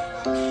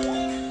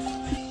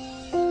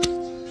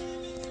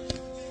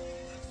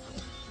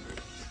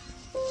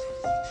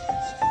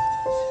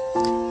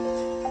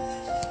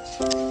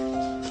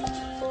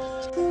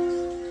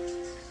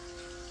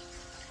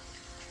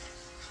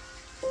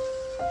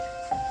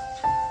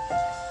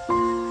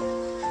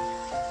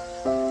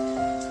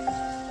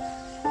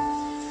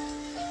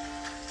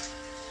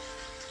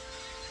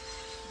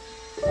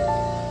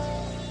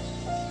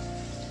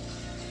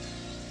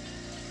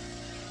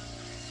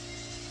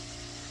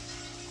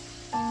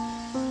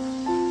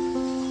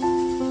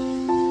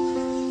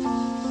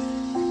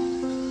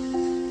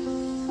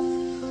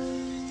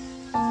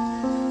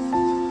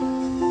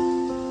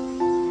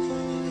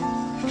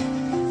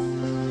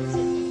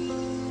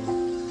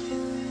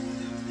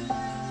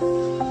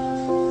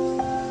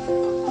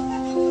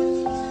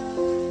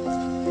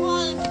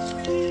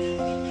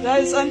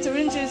 Guys, Auntie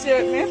Winchie is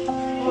here with me.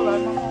 Hold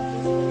on, Mama.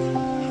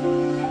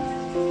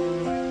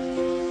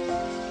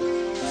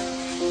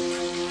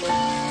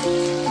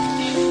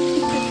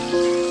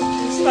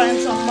 Let's find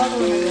some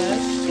balloon,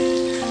 guys.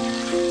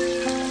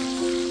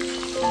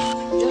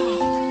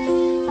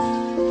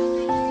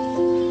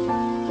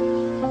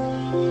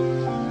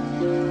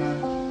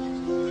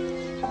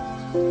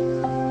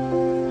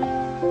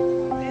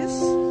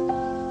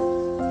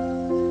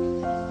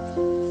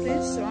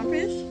 Please, you want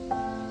please?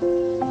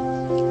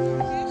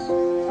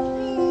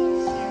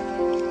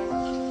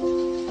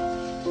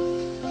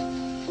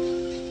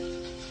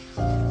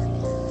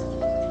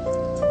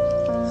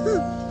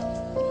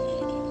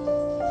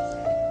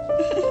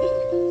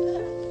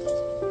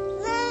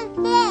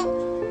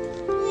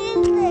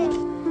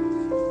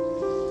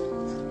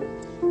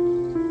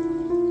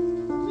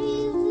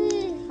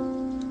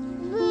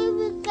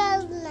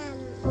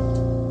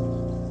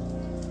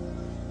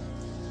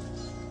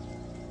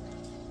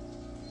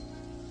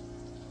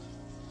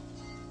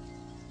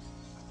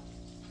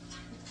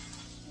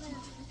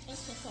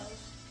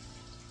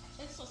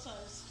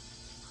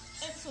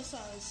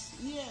 Exercise,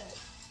 yeah,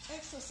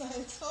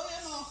 exercise. Oh,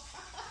 you know,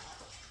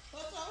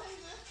 what's wrong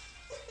with it?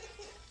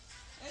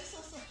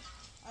 Exercise.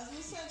 As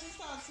we said, we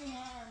start singing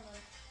our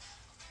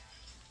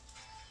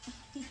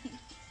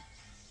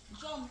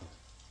jump,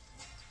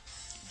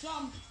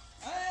 jump,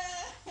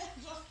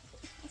 jump.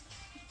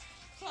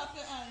 Clap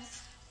your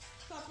hands,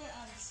 clap your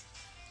hands,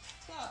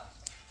 clap.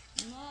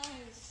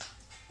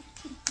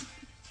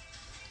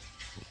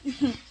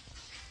 Nice.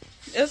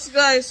 Yes,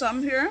 guys,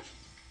 I'm here.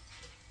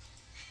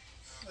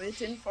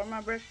 Waiting for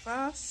my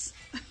breakfast.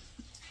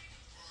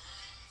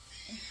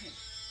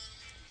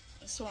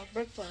 So my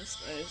breakfast,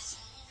 guys.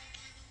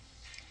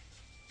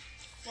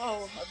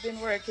 Wow, I've been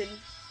working,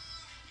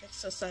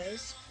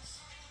 exercise,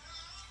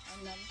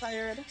 and I'm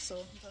tired, so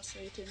I'm just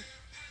waiting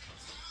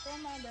for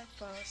my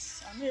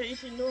breakfast. I'm here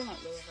eating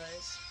donut though,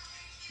 guys.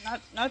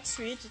 Not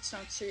sweet, it's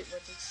not sweet,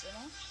 but it's, you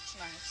know, it's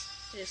nice,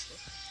 tasty.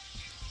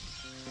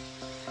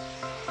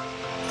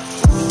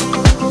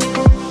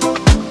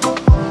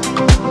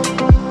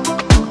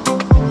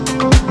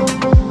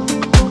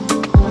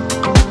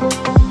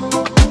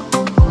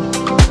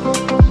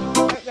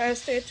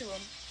 Stay tuned.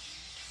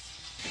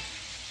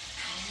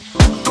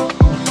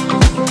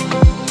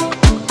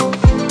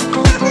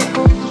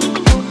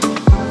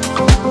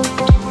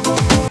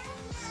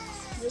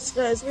 This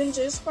guy's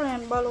Winchie is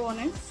frying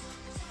bologna.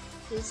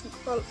 He's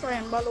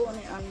frying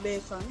bologna and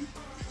bacon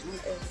and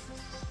egg.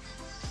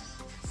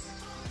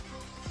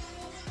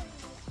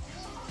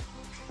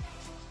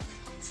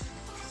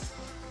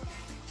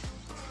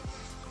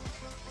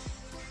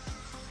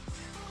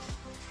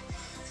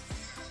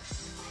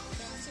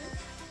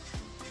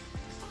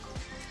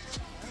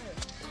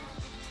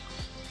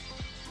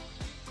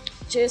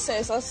 Jay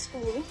says at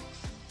school,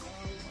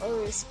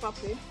 always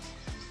puppy,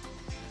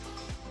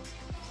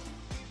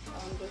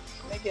 and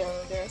Miguel,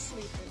 they're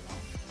sleeping now.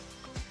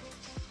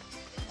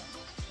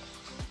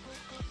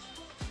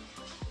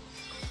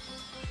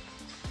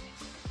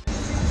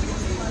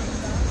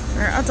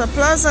 We're at a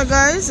plaza,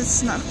 guys.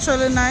 It's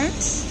actually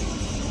night.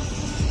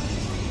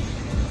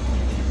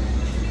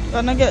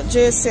 Gonna get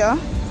JC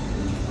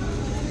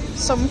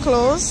some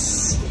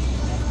clothes.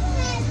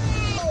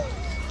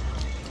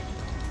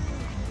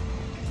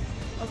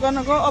 We're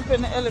gonna go up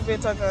in the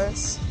elevator,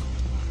 guys.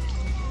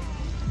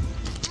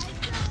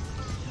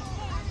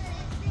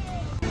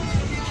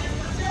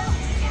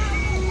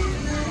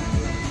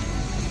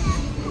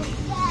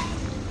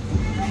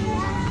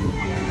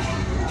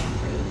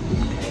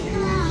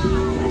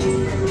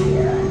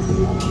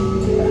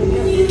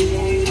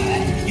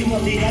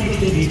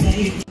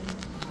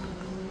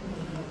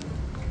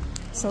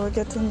 So we're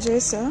getting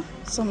JC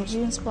some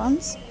jeans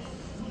pants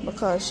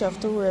because she have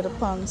to wear the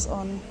pants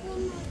on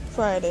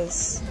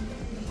Fridays.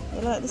 You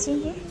like this,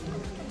 Ginger?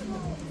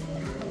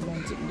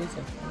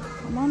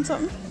 I'm on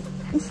something.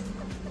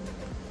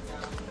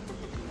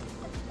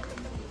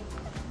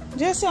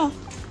 JC.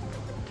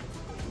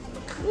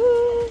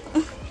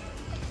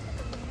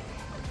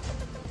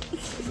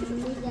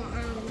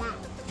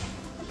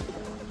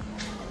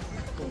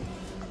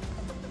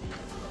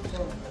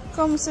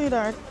 Come see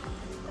that.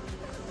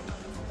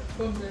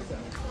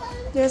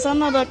 There's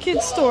another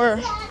kid store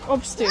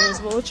upstairs,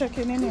 but we're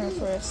checking in here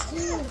first.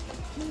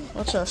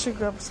 Watch out, she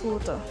grabbed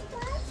scooter.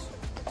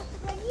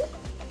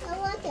 I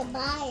want to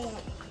buy it.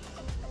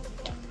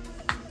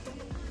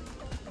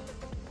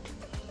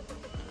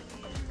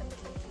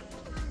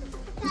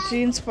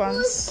 Jeans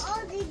pants.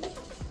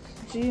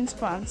 Jeans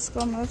pants.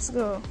 Come, let's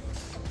go.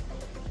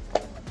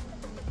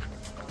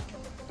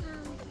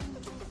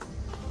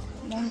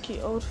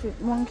 Monkey outfit,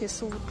 monkey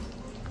suit.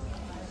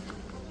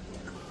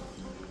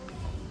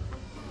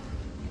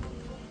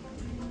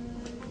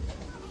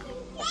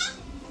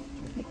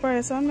 The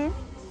price on there?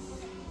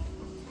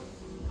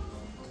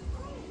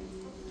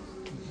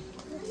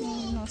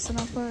 No, it's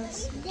not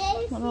price.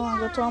 I don't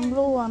want to go to a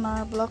blue one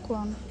or a black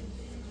one.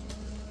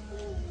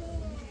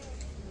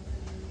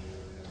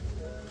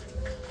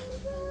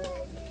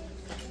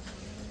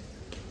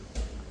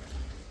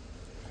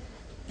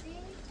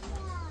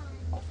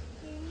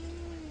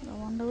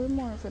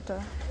 More of it. The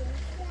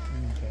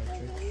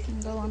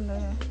one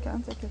there,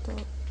 can't take it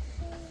out.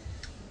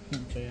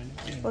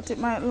 But it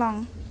might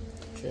long.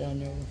 I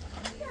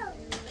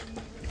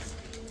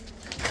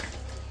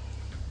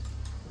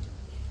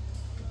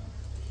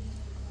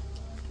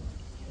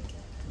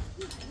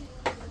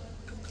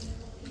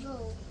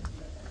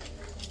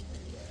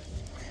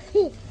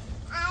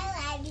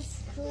like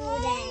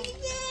scooter.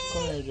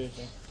 Come here,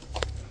 Jason.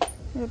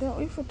 Yeah, don't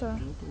wait for that.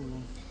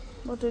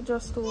 But it's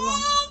just too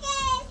long.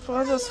 So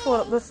I just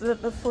fold up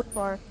the foot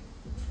part.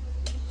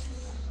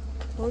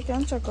 But we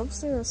can check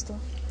upstairs too.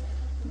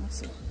 Let's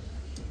see.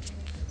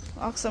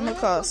 Ask them the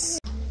cost.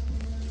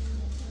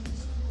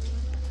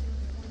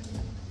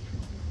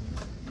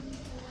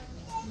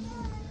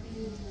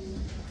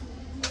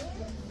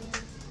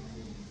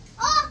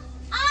 Oh,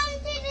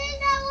 Auntie,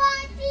 there's a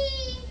one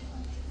tea.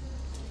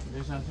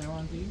 There's something I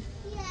want to eat?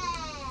 Yeah.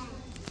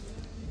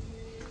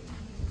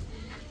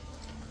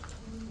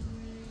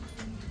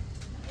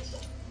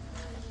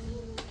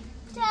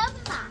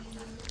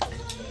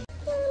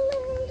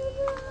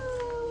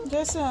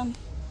 Jason.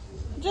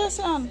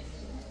 Jason.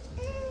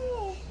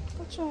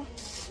 Watch out.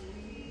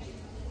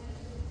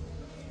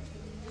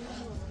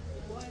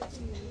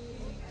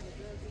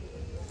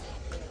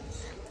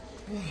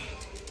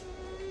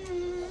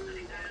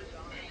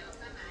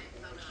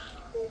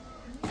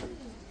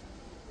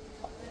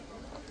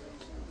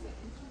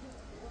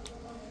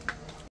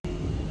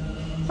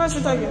 Press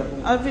it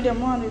again. I'll video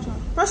more on it.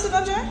 Press it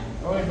again.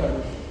 Oh, it's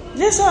good.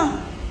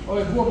 Jason. Oh,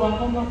 it's go back,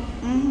 come back.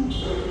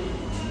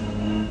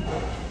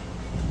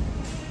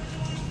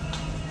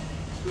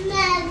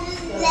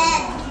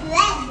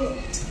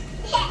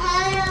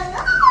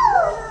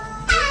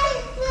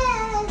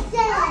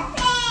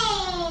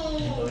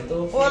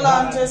 Hold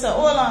on, Jason.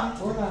 Hold on.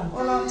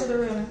 Hold on to the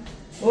railing.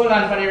 Hold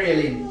on for the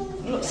railing.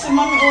 Look, see,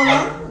 mommy, hold on.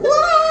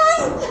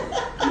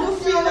 You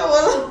feel it,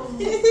 hold on.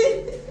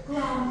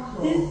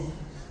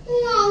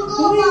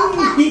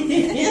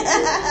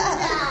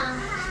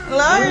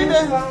 Lord.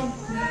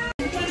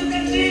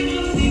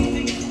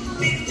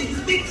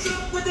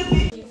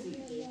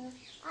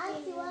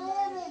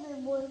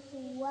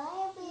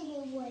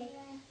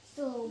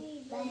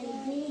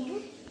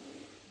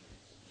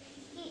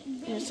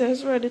 It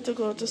says ready to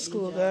go to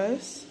school,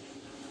 guys.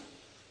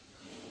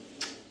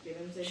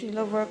 She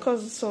loves her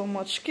cousin so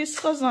much. Kiss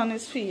cousin on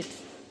his feet.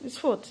 His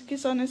foot.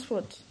 Kiss on his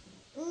foot.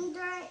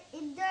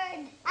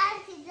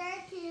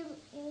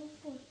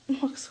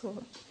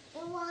 Maxwell.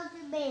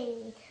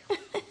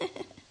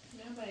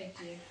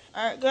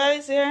 Alright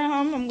guys, here I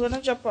am. I'm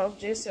gonna drop off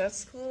JC at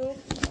school.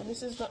 And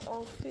this is the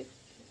outfit.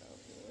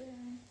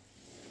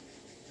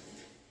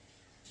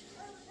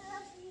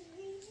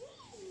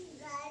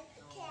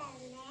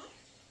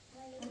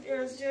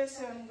 Here's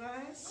Jason,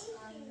 guys.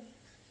 And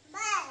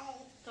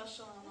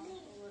Tashana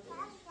over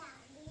there.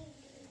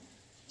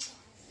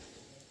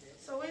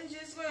 So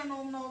Wenji's going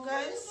home now,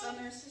 guys, and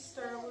her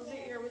sister will be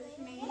here with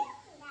me.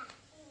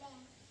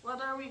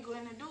 What are we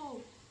going to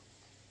do?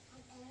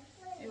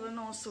 You will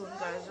know soon,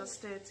 guys. Just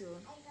stay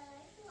tuned.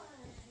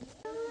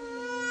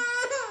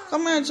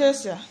 Come here,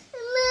 Jessia.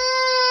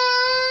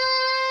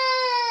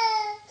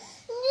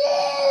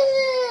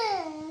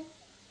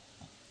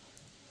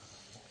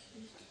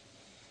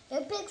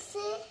 The pixie.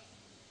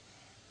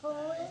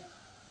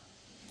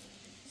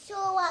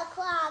 Show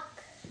o'clock.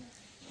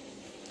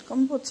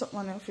 Come put something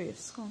on your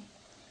face. Come.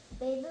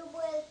 Baby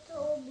boy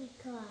told me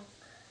cock.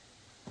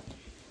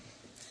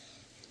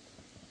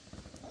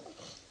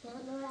 You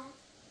know that?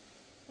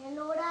 You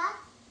know that?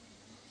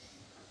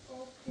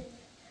 Okay.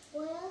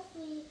 Well,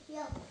 we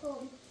yep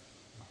from.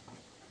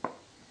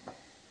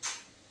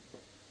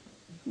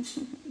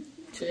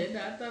 Jay,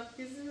 that up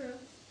kiss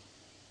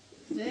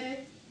you.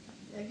 Jay,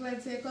 you glad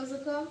to say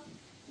cousin come?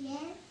 Yeah.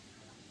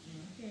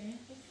 Okay.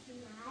 It's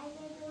my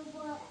little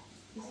boy.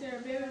 Is there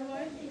a baby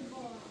boy?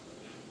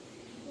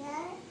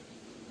 Yeah.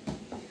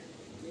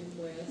 Big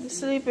boy. He's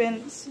sleeping.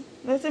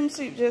 Let him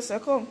sleep, Jessia.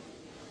 Come.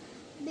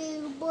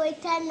 Big boy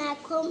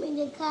cannot come in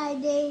the car.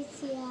 They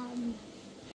see him.